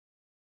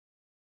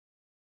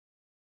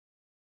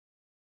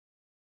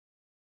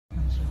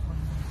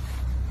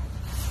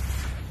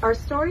Our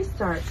story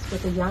starts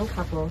with a young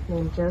couple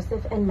named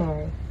Joseph and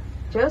Mary.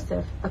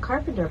 Joseph, a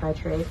carpenter by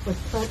trade, was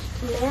pledged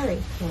to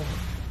marry Mary.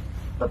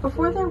 But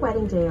before their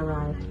wedding day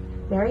arrived,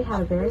 Mary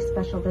had a very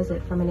special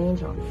visit from an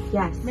angel.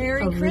 Yes,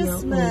 Merry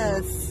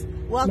Christmas!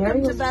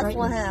 Welcome to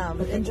Bethlehem.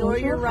 Enjoy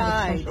your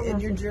ride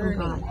and your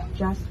journey.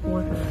 Just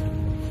for her.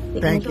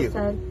 The angel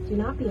said, "Do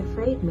not be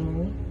afraid,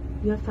 Mary.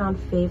 You have found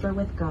favor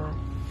with God.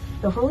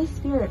 The Holy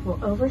Spirit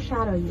will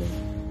overshadow you,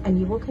 and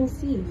you will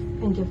conceive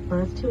and give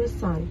birth to a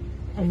son,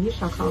 and you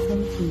shall call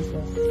him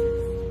Jesus."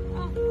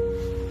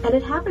 And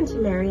it happened to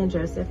Mary and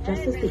Joseph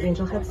just as the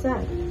angel had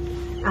said.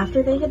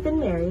 After they had been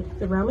married,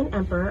 the Roman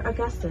Emperor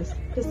Augustus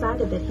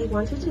decided that he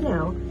wanted to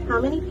know how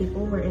many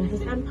people were in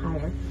his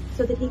empire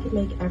so that he could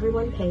make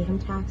everyone pay him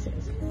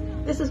taxes.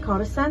 This is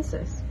called a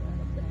census.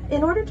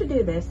 In order to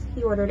do this,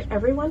 he ordered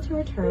everyone to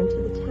return to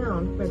the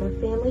town where their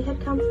family had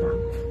come from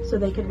so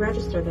they could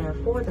register there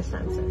for the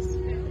census.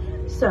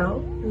 So,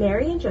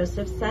 Mary and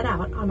Joseph set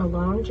out on a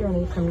long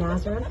journey from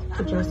Nazareth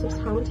to Joseph's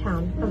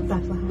hometown of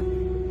Bethlehem.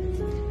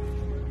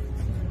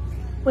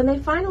 When they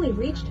finally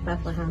reached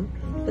Bethlehem,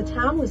 the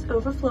town was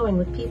overflowing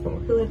with people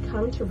who had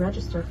come to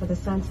register for the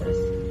census.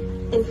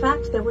 In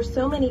fact, there were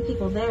so many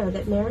people there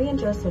that Mary and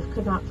Joseph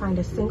could not find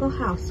a single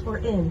house or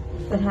inn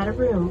that had a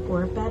room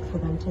or a bed for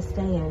them to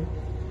stay in.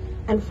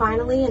 And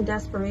finally, in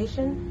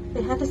desperation,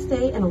 they had to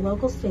stay in a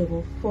local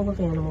stable full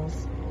of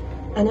animals.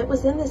 And it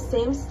was in this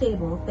same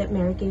stable that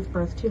Mary gave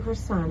birth to her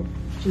son,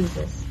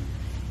 Jesus.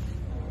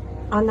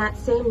 On that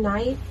same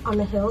night, on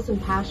the hills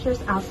and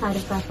pastures outside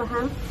of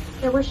Bethlehem,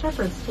 there were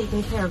shepherds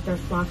taking care of their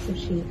flocks of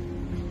sheep.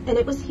 And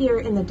it was here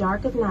in the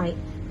dark of night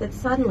that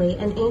suddenly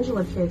an angel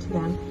appeared to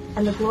them,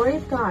 and the glory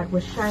of God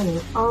was shining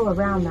all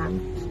around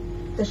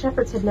them. The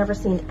shepherds had never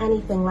seen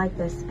anything like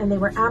this, and they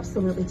were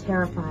absolutely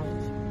terrified.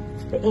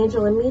 The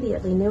angel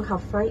immediately knew how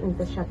frightened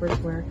the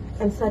shepherds were,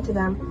 and said to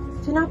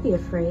them, "Do not be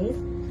afraid.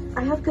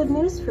 I have good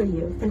news for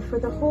you and for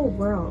the whole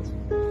world.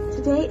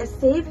 Today a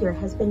Savior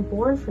has been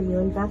born for you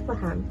in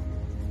Bethlehem.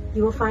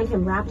 You will find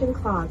him wrapped in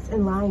cloths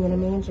and lying in a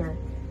manger."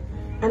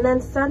 And then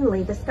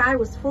suddenly the sky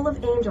was full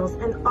of angels,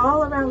 and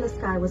all around the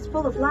sky was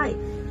full of light.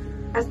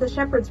 As the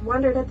shepherds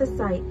wondered at the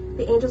sight,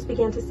 the angels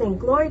began to sing,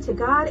 "Glory to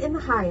God in the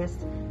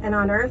highest, and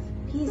on earth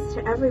peace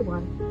to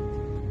everyone."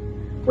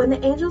 When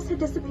the angels had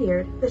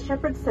disappeared, the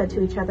shepherds said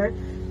to each other,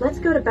 "Let's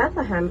go to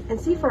Bethlehem and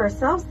see for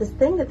ourselves this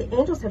thing that the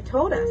angels have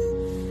told us."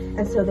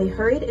 And so they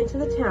hurried into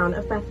the town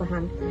of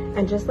Bethlehem,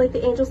 and just like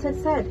the angels had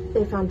said,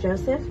 they found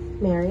Joseph,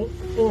 Mary,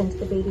 and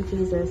the baby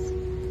Jesus.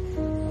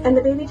 And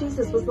the baby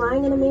Jesus was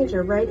lying in a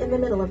manger right in the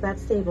middle of that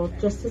stable,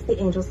 just as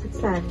the angels had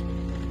said.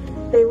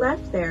 They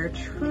left there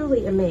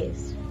truly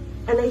amazed,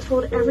 and they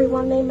told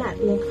everyone they met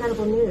the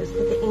incredible news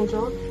that the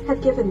angel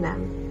had given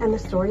them and the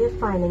story of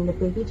finding the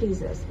baby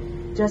Jesus,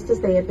 just as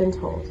they had been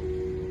told.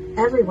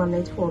 Everyone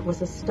they told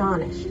was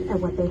astonished at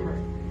what they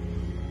heard.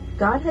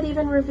 God had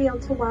even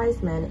revealed to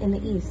wise men in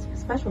the east a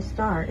special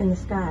star in the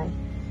sky.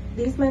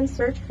 These men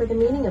searched for the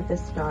meaning of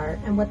this star,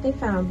 and what they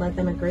found led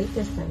them a great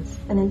distance,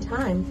 and in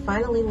time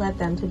finally led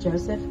them to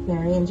Joseph,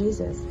 Mary, and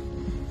Jesus.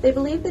 They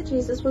believed that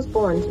Jesus was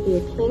born to be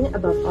a king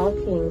above all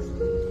kings,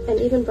 and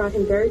even brought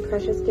him very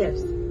precious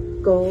gifts,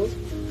 gold,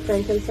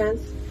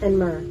 frankincense, and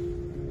myrrh.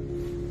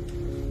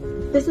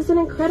 This is an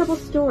incredible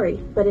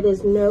story, but it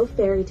is no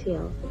fairy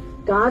tale.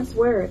 God's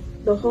Word,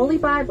 the Holy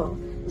Bible,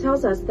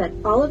 tells us that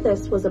all of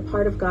this was a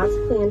part of God's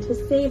plan to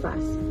save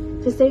us,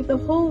 to save the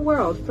whole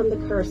world from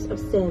the curse of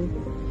sin.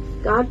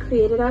 God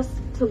created us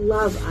to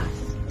love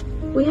us.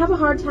 We have a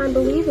hard time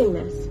believing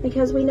this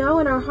because we know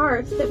in our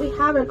hearts that we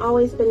haven't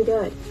always been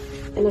good.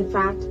 And in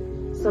fact,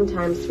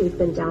 sometimes we've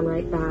been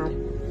downright bad.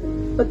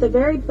 But the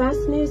very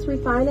best news we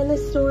find in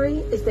this story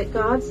is that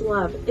God's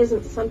love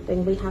isn't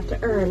something we have to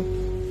earn.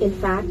 In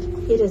fact,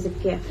 it is a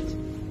gift.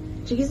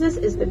 Jesus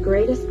is the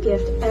greatest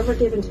gift ever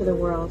given to the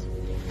world.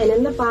 And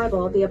in the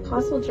Bible, the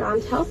Apostle John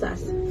tells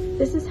us,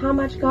 this is how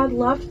much God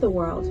loved the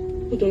world.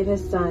 He gave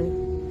his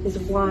Son, his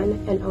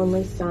one and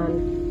only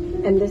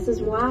Son. And this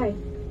is why,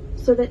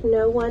 so that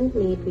no one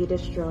need be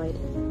destroyed.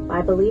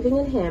 By believing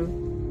in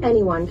him,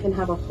 anyone can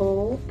have a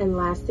whole and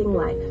lasting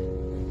life.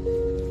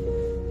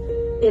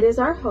 It is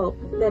our hope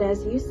that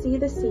as you see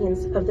the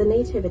scenes of the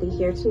Nativity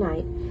here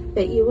tonight,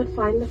 that you would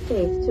find the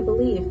faith to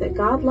believe that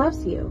God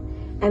loves you,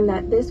 and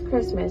that this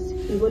Christmas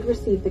you would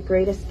receive the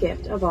greatest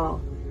gift of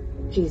all,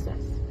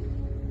 Jesus.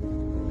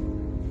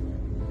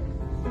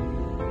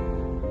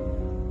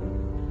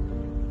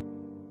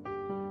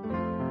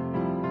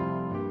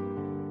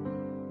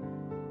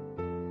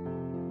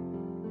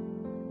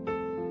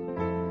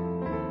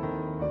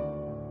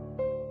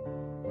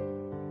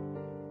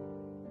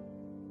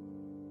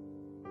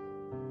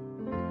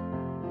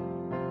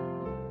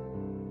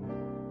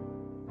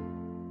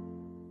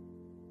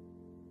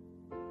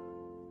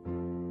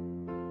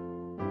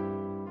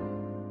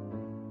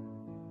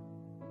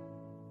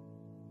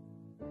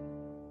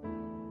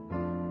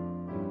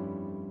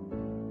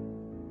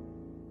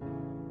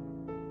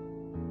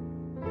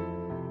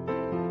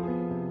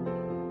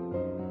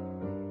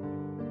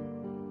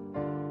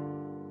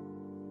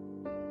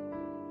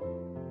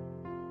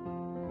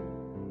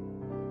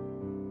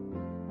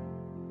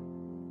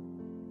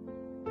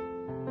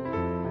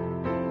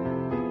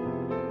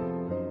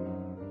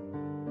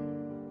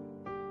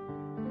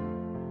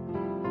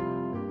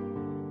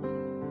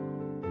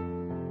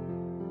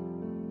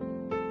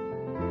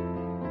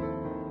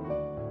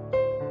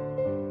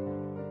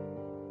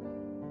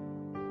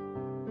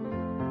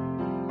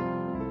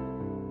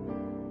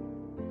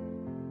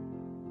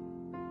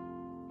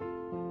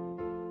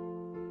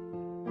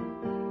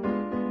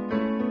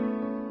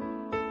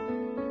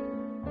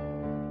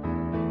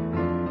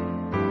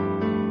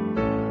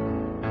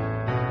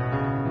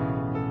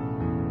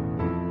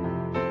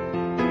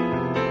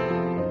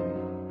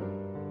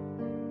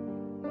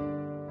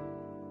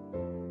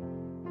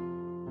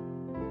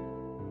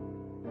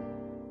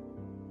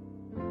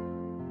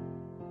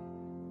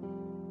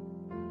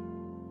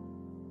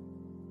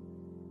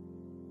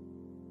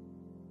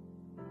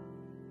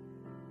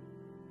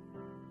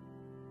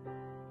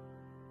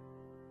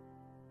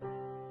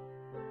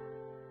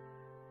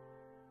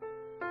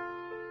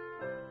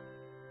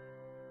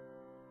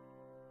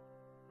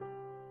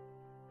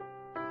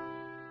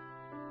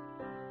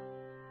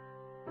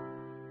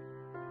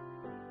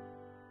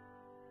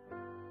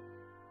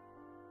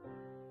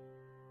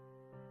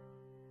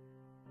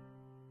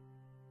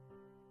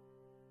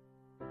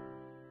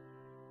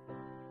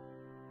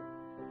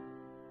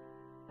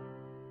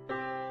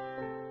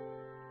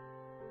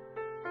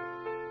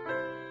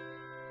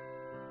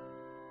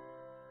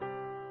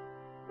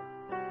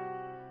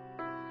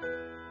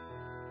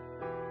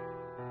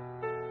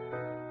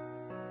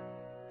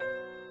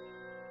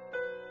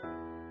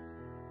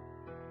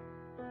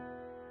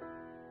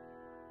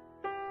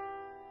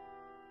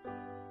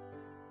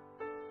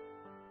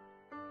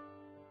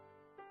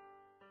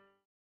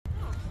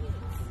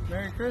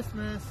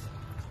 Christmas.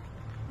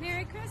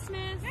 Merry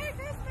Christmas. Merry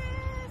Christmas.